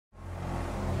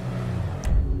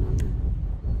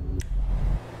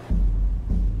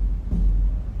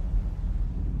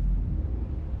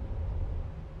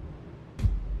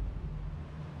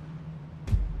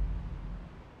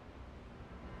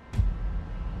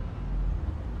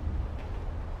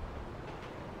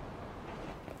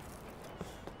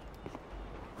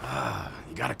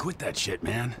gotta quit that shit,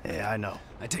 man. Yeah, I know.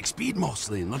 I take speed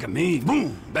mostly, and look at me.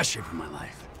 Boom! Best shape of my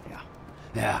life. Yeah.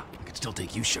 Yeah, I could still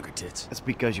take you, sugar tits. That's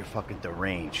because you're fucking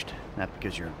deranged, not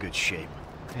because you're in good shape.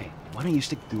 Hey, why don't you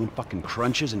stick to doing fucking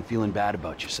crunches and feeling bad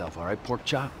about yourself, all right, pork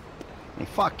chop? Hey,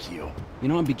 fuck you. You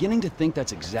know, I'm beginning to think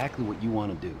that's exactly what you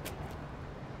want to do.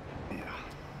 Yeah.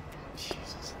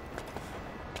 Jesus.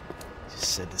 Just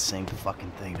said the same fucking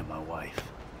thing to my wife.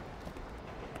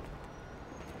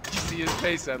 You see his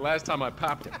face that last time I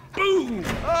popped him. Boom!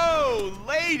 Oh,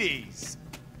 ladies!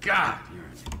 God, you're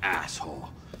an asshole.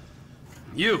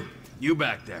 You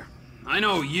back there. I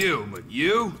know you, but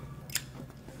you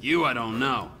I don't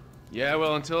know. Yeah,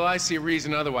 well, until I see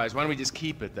reason otherwise, why don't we just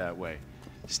keep it that way?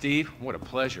 Steve, what a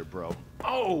pleasure, bro.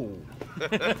 Oh!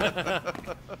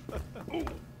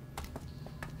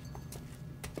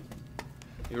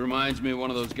 He reminds me of one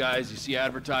of those guys you see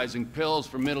advertising pills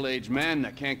for middle-aged men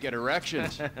that can't get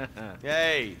erections.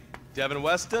 Hey, Devin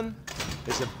Weston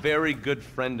is a very good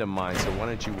friend of mine, so why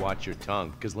don't you watch your tongue?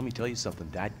 Because let me tell you something,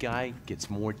 that guy gets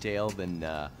more tail than,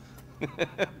 than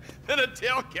a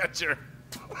tail catcher.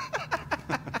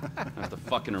 I have to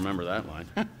fucking remember that line.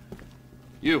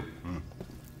 You.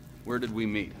 Where did we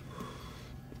meet?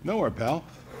 Nowhere, pal.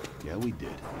 Yeah, we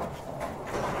did.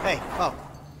 Hey, oh,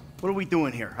 what are we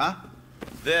doing here, huh?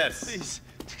 This. Please,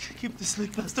 keep the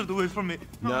sleep bastard away from me.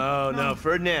 No,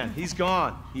 Ferdinand, he's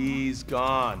gone. He's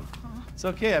gone. It's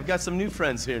okay, I've got some new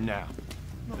friends here now.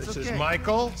 No, This it's is okay.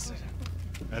 Michael,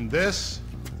 and this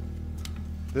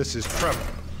is Trevor.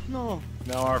 No,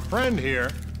 Now, our friend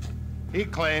here, he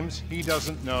claims he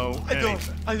doesn't know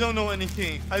anything. I don't know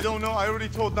anything. I don't know. I already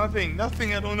told nothing.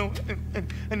 Nothing. I don't know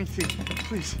anything.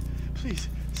 Please,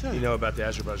 sir. You know about the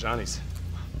Azerbaijanis.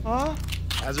 Huh?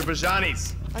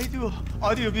 Azerbaijanis. I do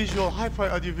audiovisual, high-fi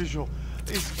audiovisual.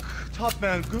 It's top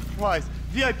man, good price,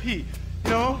 VIP. You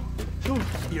know?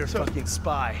 You're a fucking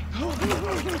spy.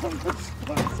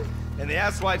 And the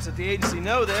asswipes at the agency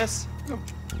know this.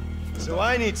 So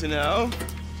I need to know,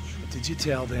 what did you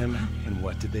tell them, and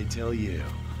what did they tell you?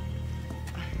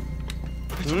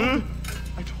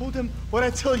 I told them what I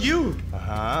tell you.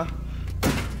 Uh-huh.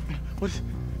 What is...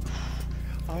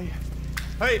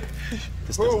 Hey!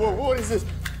 Whoa, what is this?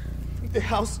 The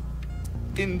house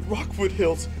in Rockwood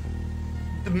Hills.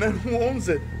 The man who owns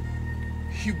it.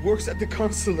 He works at the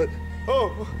consulate.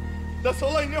 Oh, that's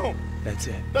all I know. That's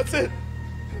it. That's it.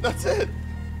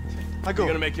 I go.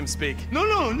 You're gonna make him speak. No.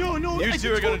 You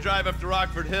two are gonna drive up to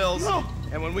Rockford Hills. No.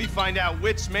 And when we find out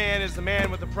which man is the man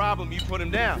with the problem, you put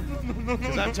him down. No.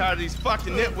 Because I'm tired of these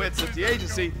fucking nitwits at the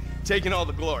agency taking all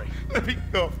the glory. Let me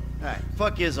go. All right,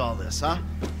 fuck is all this, huh?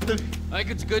 I think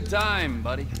it's a good time,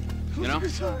 buddy. You know?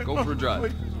 Go for a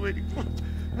drive. Wait.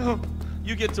 No.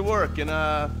 You get to work, and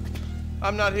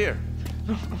I'm not here.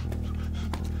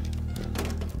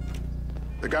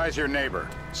 The guy's your neighbor.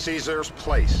 Caesar's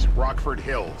Place, Rockford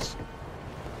Hills.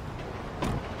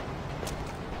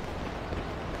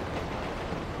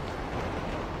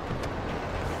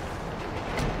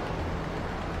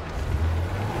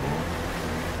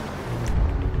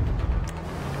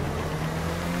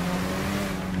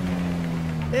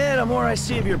 Yeah, the more I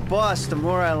see of your boss, the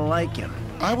more I like him.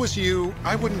 I was you,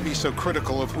 I wouldn't be so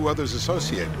critical of who others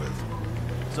associate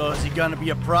with. So is he gonna be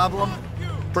a problem?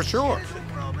 For sure.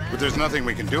 But there's nothing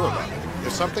we can do about it.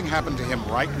 If something happened to him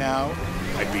right now,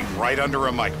 I'd be right under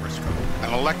a microscope.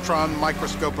 An electron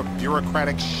microscope of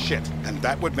bureaucratic shit. And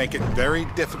that would make it very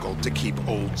difficult to keep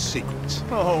old secrets.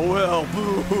 Oh, well,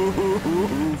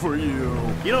 boo for you.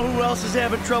 You know who else is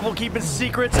having trouble keeping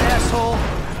secrets, asshole?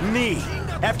 Me.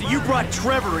 After you brought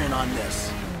Trevor in on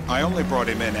this. I only brought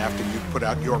him in after you put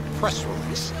out your press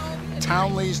release.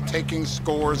 Townley's taking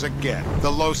scores again.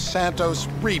 The Los Santos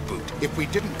reboot. If we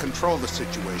didn't control the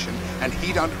situation and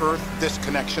he'd unearthed this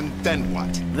connection, then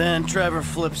what? Then Trevor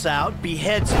flips out,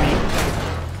 beheads me,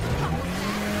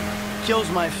 kills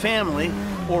my family,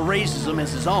 or raises them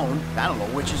as his own. I don't know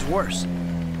which is worse.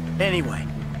 Anyway,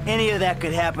 any of that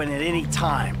could happen at any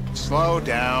time. Slow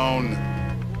down.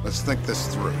 Let's think this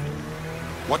through.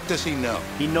 What does he know?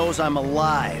 He knows I'm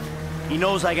alive. He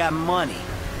knows I got money.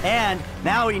 And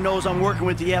now he knows I'm working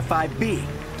with the FIB.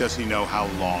 Does he know how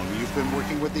long you've been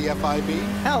working with the FIB?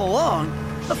 How long?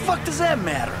 The fuck does that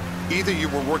matter? Either you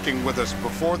were working with us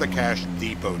before the Cash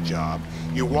Depot job,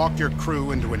 you walked your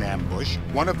crew into an ambush,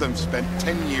 one of them spent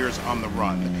 10 years on the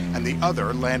run, and the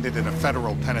other landed in a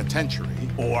federal penitentiary.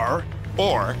 Or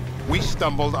we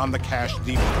stumbled on the Cash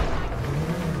Depot.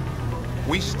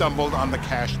 We stumbled on the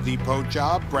Cash Depot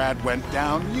job, Brad went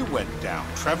down, you went down.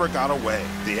 Trevor got away.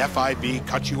 The FIB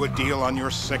cut you a deal on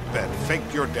your sickbed,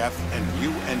 faked your death, and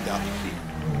you end up here.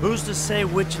 Who's to say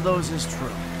which of those is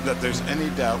true? that there's any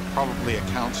doubt probably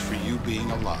accounts for you being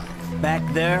alive. Back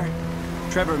there,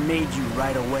 Trevor made you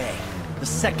right away. The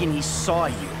second he saw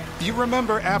you. You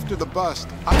remember after the bust,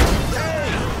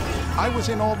 I was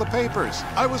in all the papers.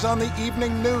 I was on the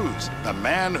evening news. The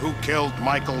man who killed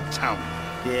Micheal Townley.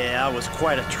 Yeah, I was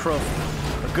quite a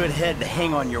trophy. A good head to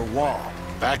hang on your wall.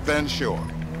 Back then, sure.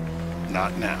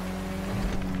 Not now.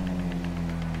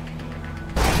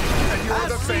 And you're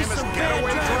the famous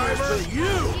getaway driver? You!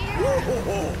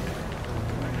 Whoa.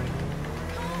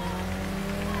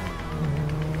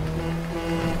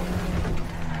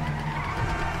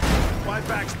 My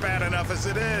back's bad enough as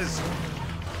it is.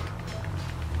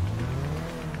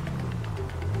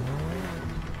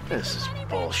 This is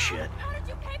bullshit.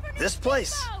 This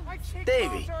place?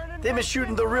 Davey, they've been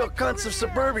shooting the real cunts of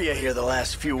suburbia here the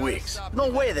last few weeks. No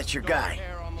way that's your guy.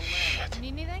 Shit.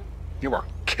 Need anything? You are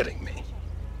kidding me.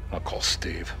 I'll call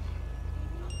Steve.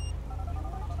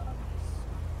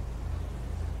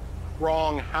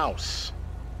 Wrong house.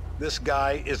 This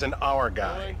guy isn't our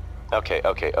guy. Okay.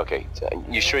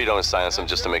 You sure you don't silence him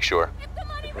just to make sure?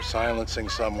 If we're silencing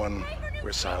someone,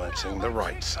 we're silencing the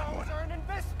right someone.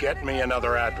 Get me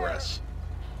another address.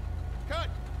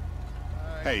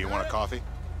 Hey, you want a coffee?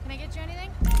 Can I get you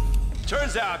anything?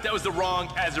 Turns out that was the wrong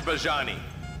Azerbaijani.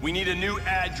 We need a new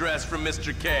address from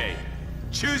Mr.K.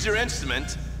 Choose your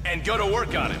instrument and go to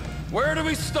work on it. Where do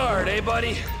we start, eh,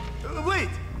 buddy? Wait!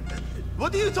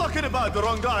 What are you talking about, the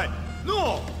wrong guy?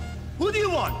 No! Who do you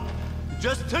want?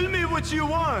 Just tell me what you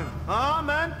want. Huh,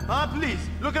 man? Huh, please.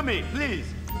 Look at me, please.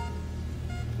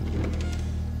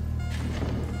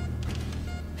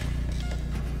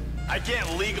 I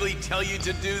can't legally tell you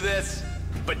to do this,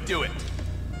 but do it.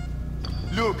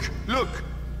 Look.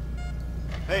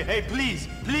 Hey, please.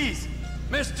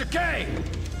 Mr.K!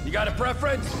 You got a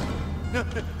preference? No,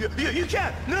 you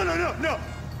can't. No.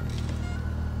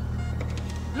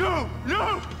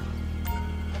 No.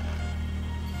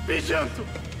 Be gentle.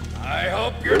 I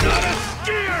hope you're not a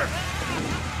skier!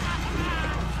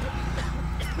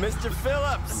 Mr.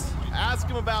 Phillips, ask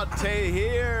him about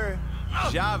Tahir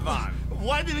Javan.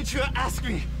 Why didn't you ask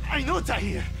me? I know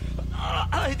Tahir.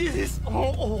 I did his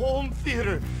home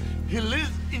theater. He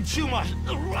lives in Chumash,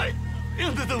 right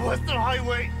into the Western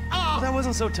Highway. That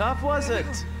wasn't so tough, was it?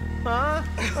 Huh?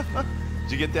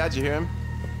 Did you get that? Did you hear him?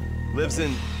 Lives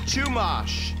in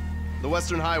Chumash, the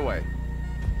Western Highway.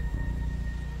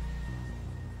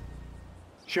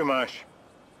 Shumash,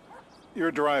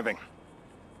 you're driving.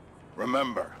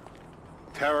 Remember,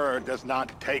 terror does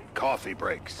not take coffee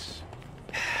breaks.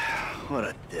 What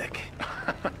a dick.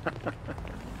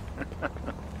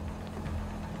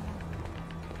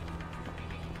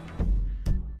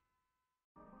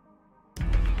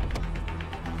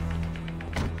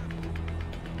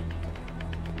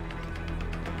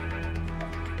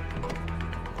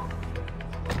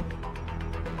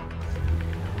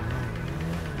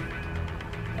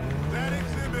 That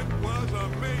exhibit was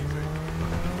amazing.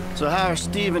 So how are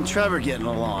Steve and Trevor getting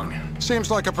along? Seems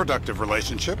like a productive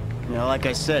relationship. You know, like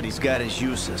I said, he's got his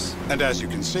uses. And as you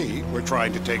can see, we're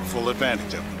trying to take full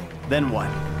advantage of them. Then what?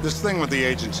 This thing with the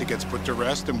agency gets put to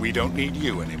rest and we don't need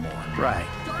you anymore. Right.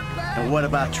 And what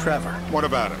about Trevor? What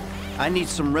about him? I need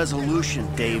some resolution,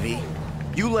 Davey.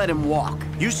 You let him walk.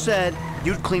 You said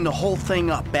you'd clean the whole thing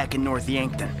up back in North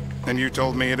Yankton. And you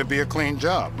told me it'd be a clean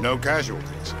job, no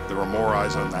casualties. There were more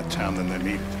eyes on that town than there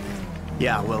needed to be.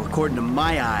 Yeah, well, according to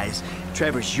my eyes,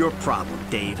 Trevor's your problem,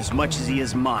 Dave, as much as he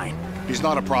is mine. He's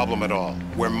not a problem at all.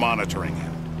 We're monitoring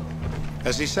him.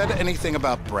 Has he said anything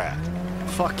about Brad?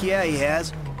 Fuck yeah, he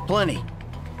has. Plenty.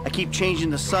 I keep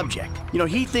changing the subject. You know,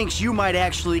 he thinks you might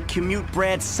actually commute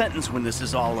Brad's sentence when this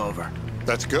is all over.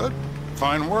 That's good.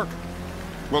 Fine work.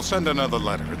 We'll send another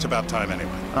letter. It's about time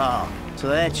anyway. Oh, so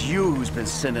that's you who's been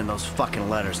sending those fucking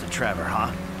letters to Trevor,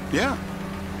 huh? Yeah.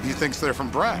 He thinks they're from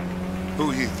Brad,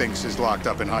 who he thinks is locked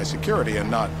up in high security and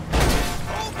not...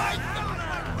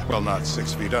 Well, not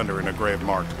 6 feet under in a grave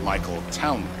marked Micheal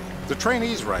Townley. The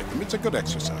trainees write them. It's a good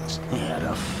exercise. Yeah,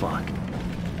 the fuck.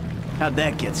 How'd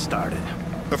that get started?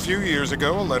 A few years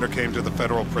ago, a letter came to the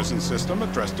federal prison system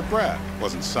addressed to Brad.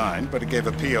 Wasn't signed, but it gave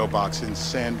a P.O. box in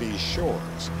Sandy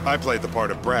Shores. I played the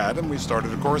part of Brad, and we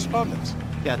started a correspondence.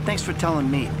 Yeah, thanks for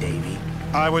telling me, Davey.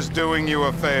 I was doing you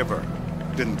a favor.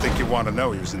 Didn't think you want to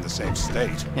know he was in the same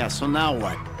state. Yeah, so now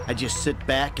what? I just sit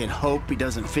back and hope he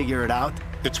doesn't figure it out?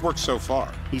 It's worked so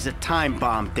far. He's a time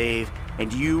bomb, Dave,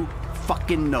 and you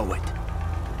fucking know it.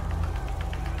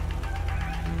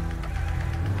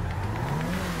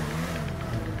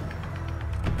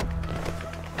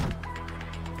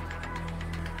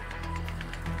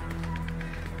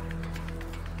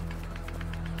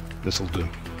 This'll do.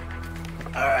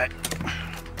 All right.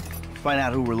 Find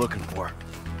out who we're looking for.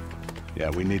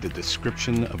 Yeah, we need a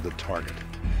description of the target.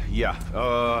 Yeah,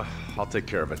 I'll take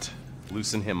care of it.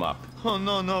 Loosen him up. Oh,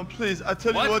 no, no, please. I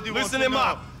tell you what you Loosen want to him know.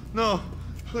 up. No,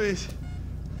 please.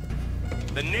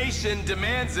 The nation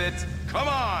demands it. Come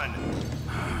on!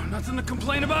 Nothing to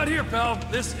complain about here, pal.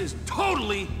 This is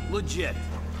totally legit.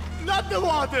 Not the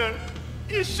water.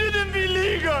 It shouldn't be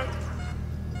legal.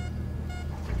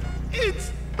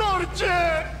 It's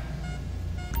torture.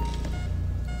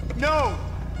 No.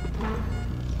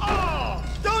 Oh,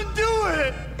 don't do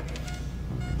it.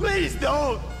 Please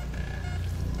don't.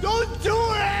 Don't do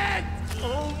it.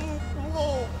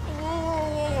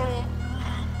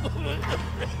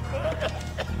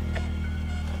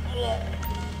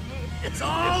 It's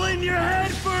all in your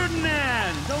head,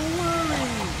 Ferdinand. Don't worry.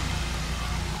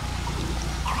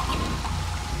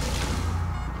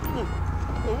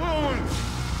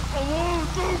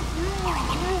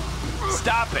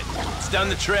 Stop it! It's done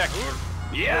the trick.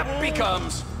 Yep, he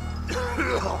comes.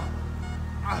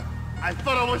 I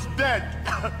thought I was dead.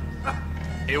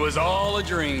 It was all a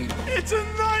dream. It's a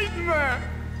nightmare.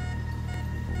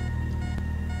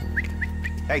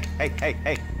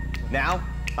 Hey. Now?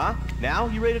 Huh? Now?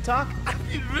 You ready to talk? I've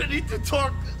been ready to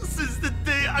talk since the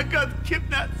day I got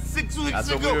kidnapped 6 weeks That's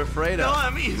ago. what we were afraid of. No, I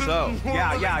mean... So,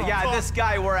 Yeah, this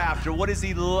guy we're after, what does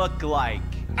he look like?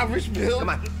 Average build. Come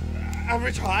on.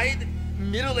 Average height.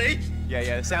 Middle age. Yeah,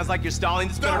 it sounds like you're stalling.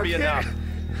 This better be enough.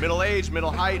 middle age,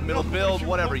 middle height, middle build,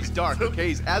 whatever. He's dark, okay?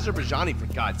 He's Azerbaijani, for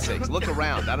God's sakes. Look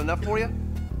around. That enough for you?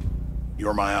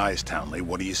 You're my eyes, Townley.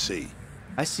 What do you see?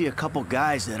 I see a couple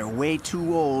guys that are way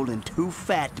too old and too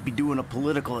fat to be doing a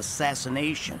political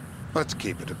assassination. Let's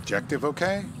keep it objective,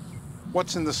 okay?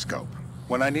 What's in the scope?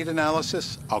 When I need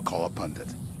analysis, I'll call a pundit.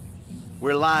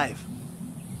 We're live.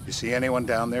 You see anyone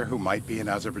down there who might be an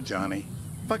Azerbaijani?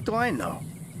 Fuck do I know?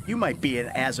 You might be an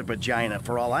Azerbaijani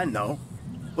for all I know.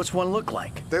 What's one look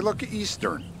like? They look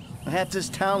Eastern. Half this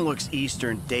town looks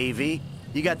Eastern, Davy.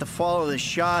 You got the fall of the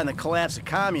Shah and the collapse of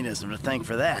communism to thank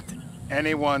for that.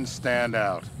 Anyone stand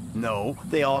out? No,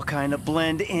 they all kind of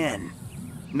blend in.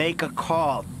 Make a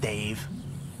call, Dave.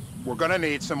 We're gonna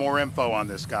need some more info on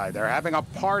this guy. They're having a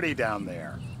party down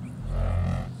there.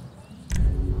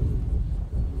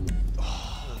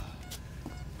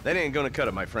 That ain't gonna cut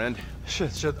it, my friend.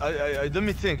 Shit. Let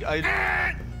me think.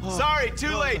 Sorry,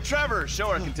 too late. Trevor, show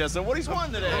our contestant what he's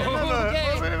won today.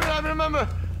 I remember.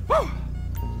 Woo!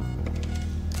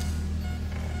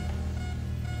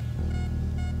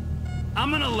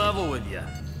 I'm gonna level with you.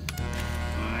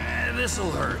 This'll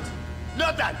hurt.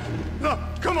 Not that. No,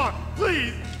 come on,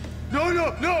 please.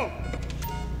 No.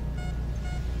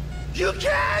 You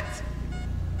can't.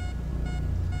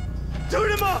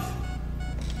 Turn him off.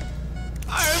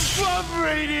 I am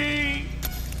cooperating.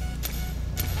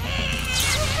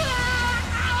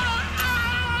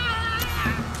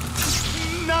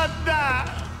 Not that.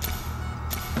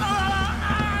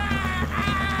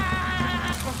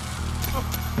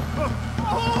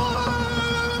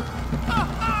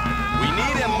 We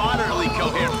need him moderately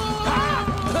coherent.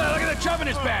 Look at the chub in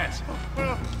his pants.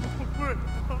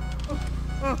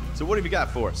 So what have you got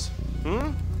for us?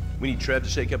 We need Trev to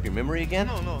shake up your memory again?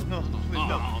 No, please,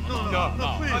 no,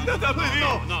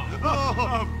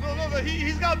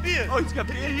 he's got beard. Oh, he's got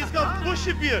beard? He's got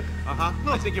bushy beard. Uh-huh.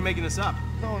 I think you're making this up.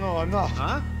 No, I'm not.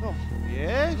 Huh? No.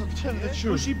 Yeah? I'm telling the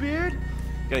truth. Bushy beard?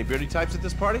 Got any beardy types at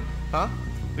this party? Huh?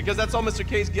 Because that's all Mr.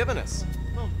 K's given us.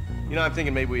 No. You know, I'm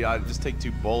thinking maybe we ought to just take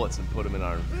 2 bullets and put them in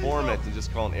our informant and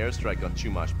just call an airstrike on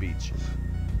Chumash Beach.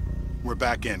 We're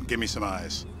back in. Give me some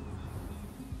eyes.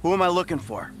 Who am I looking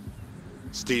for?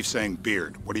 Steve's saying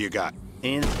beard. What do you got?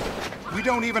 In? We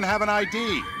don't even have an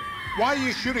ID. Why are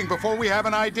you shooting before we have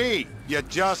an ID? You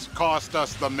just cost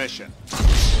us the mission.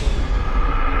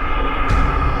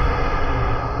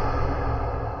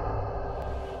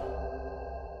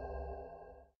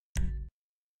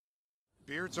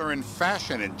 Beards are in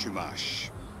fashion in Chumash.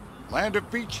 Land of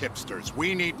beach hipsters.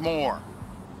 We need more.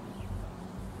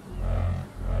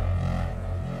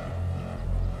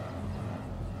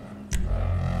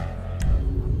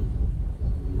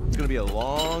 It's gonna be a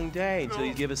long day until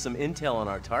you give us some intel on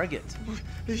our target.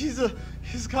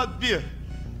 He's got beard.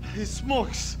 He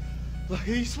smokes.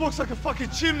 He smokes like a fucking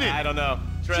chimney. I don't know.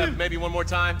 Trev, maybe one more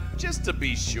time? Just to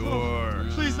be sure.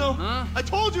 Please, no. I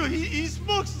told you, he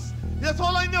smokes. That's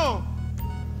all I know.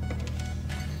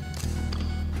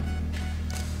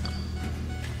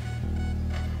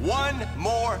 One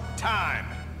more time.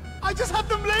 I just have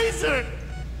them lasered.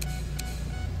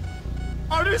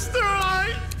 Are they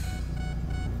sterilized?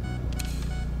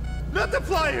 Not the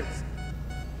pliers.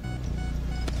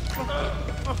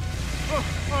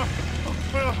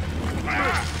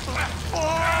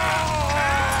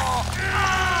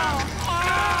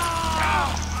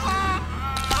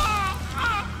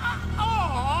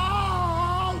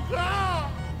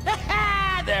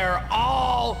 They're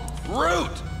all fruit.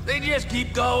 They just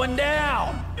keep going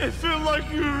down. It feels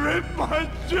like you ripped my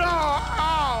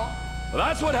jaw. Well,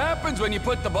 that's what happens when you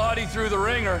put the body through the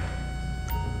ringer.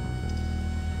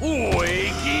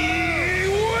 Wakey,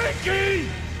 wakey!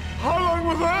 How long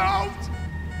was I out?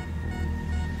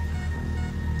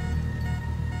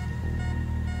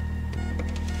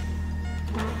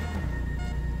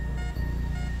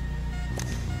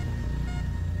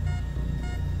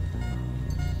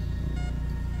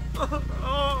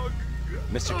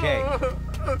 Mr. K.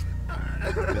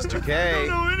 Mr. K. I don't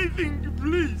know anything,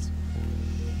 please.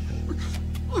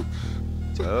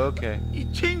 Okay. He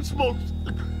chain smokes,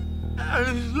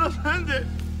 and he's left-handed.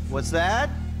 What's that?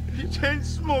 He chain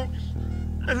smokes,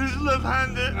 and he's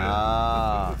left-handed.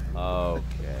 Ah,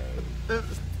 okay.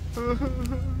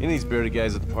 Any of these bearded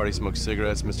guys at the party smoke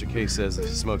cigarettes. Mr. K says he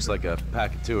smokes like a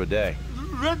pack of 2 a day.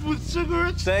 Redwood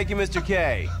cigarettes? Thank you, Mr.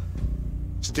 K.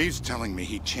 Steve's telling me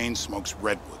he chain smokes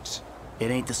redwoods. It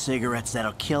ain't the cigarettes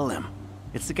that'll kill him.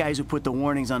 It's the guys who put the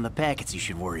warnings on the packets you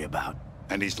should worry about.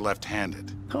 And he's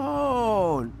left-handed.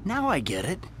 Oh, now I get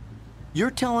it.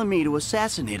 You're telling me to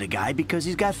assassinate a guy because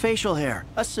he's got facial hair,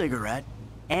 a cigarette,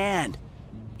 and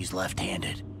he's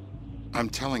left-handed. I'm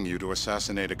telling you to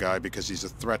assassinate a guy because he's a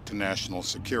threat to national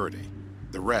security.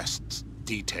 The rest's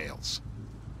details.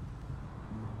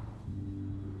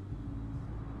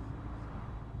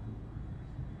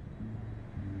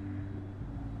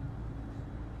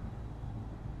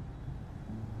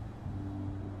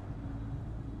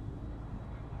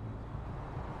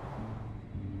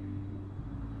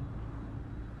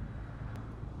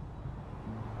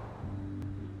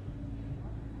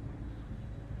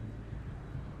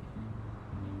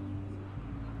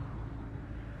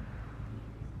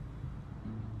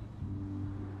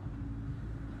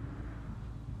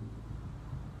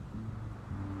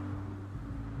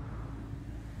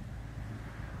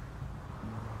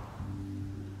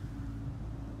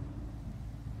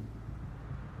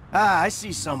 Ah, I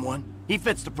see someone. He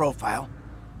fits the profile.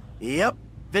 Yep,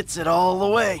 fits it all the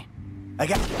way. I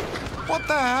got... What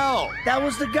the hell? That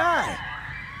was the guy.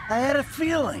 I had a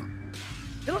feeling.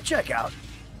 It'll check out.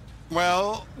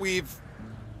 Well, we've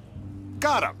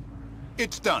got him.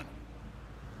 It's done.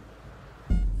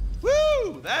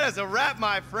 Woo! That is a wrap,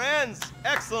 my friends.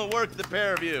 Excellent work, the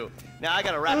pair of you. Now, I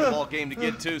got a racquetball game to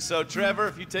get to, so Trevor,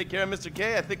 if you take care of Mr.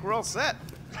 K, I think we're all set.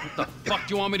 What the fuck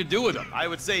do you want me to do with him? I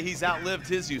would say he's outlived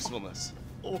his usefulness.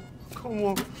 Oh, come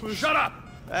on, please. Shut up!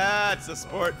 That's a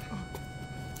sport.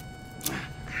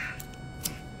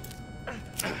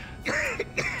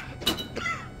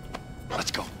 Let's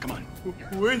go, come on.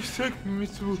 Where you taking me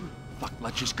to? Fuck,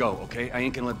 let's just go, okay? I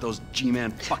ain't gonna let those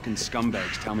G-Man fucking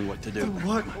scumbags tell me what to do.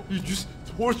 What? You just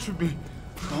tortured me.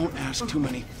 Don't ask too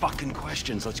many fucking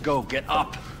questions. Let's go, get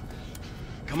up.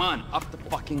 Come on, up the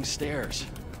fucking stairs.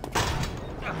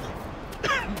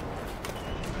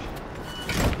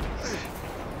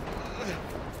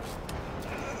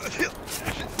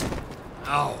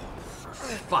 Oh, for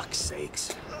fuck's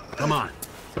sakes. Come on,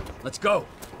 let's go.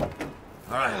 All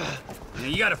right, now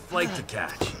you got a flight to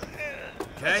catch,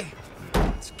 okay?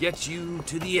 Let's get you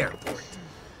to the airport.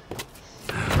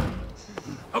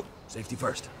 Oh, safety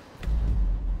first.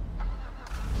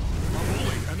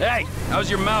 Hey, how's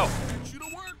your mouth?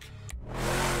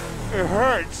 It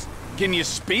hurts. Can you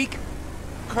speak?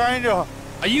 Kinda.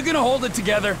 Are you gonna hold it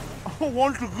together? I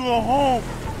want to go home.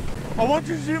 I want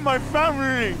to see my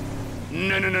family.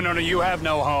 No, you have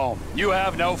no home. You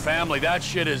have no family. That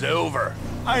shit is over.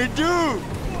 I do.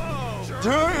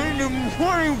 They're in the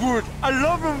morning wood. I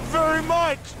love them very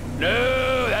much.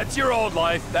 No, that's your old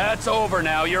life. That's over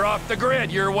now. You're off the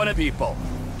grid. You're one of the people.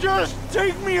 Just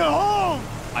take me home.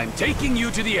 I'm taking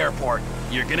you to the airport.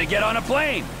 You're gonna get on a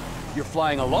plane. You're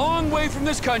flying a long way from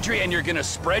this country and you're gonna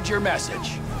spread your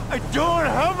message. I don't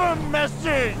have a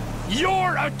message.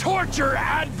 You're a torture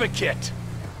advocate.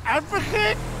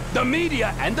 Advocate? The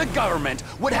media and the government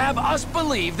would have us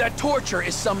believe that torture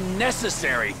is some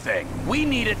necessary thing. We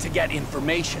need it to get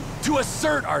information, to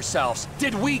assert ourselves.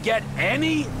 Did we get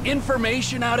any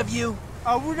information out of you?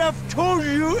 I would have told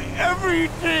you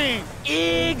everything.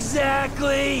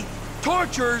 Exactly.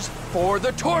 Torture's for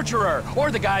the torturer,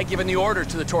 or the guy giving the orders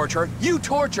to the torturer. You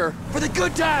torture for the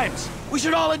good times. We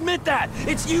should all admit that.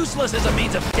 It's useless as a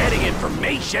means of getting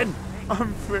information.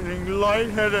 I'm feeling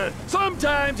lightheaded.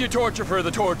 Sometimes you torture for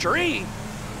the torturee,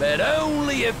 but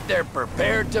only if they're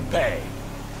prepared to pay.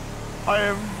 I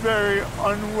am very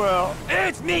unwell.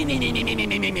 It's me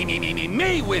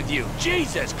with you.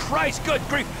 Jesus Christ, good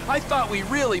grief. I thought we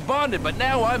really bonded, but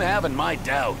now I'm having my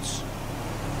doubts.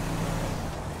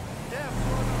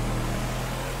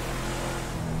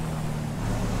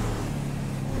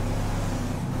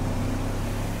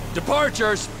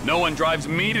 Departures! No one drives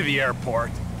me to the airport.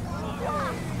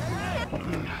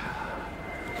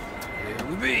 Here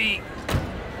we be.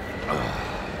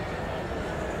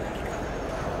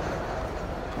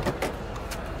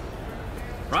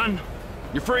 Run!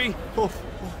 You're free! Oh,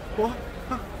 what?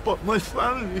 But my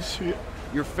family's here.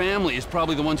 Your family is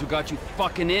probably the ones who got you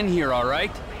fucking in here,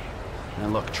 alright? Now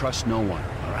look, trust no one,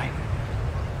 alright?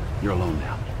 You're alone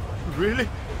now. Really?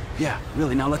 Yeah,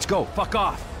 really, now let's go. Fuck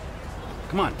off!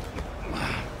 Come on.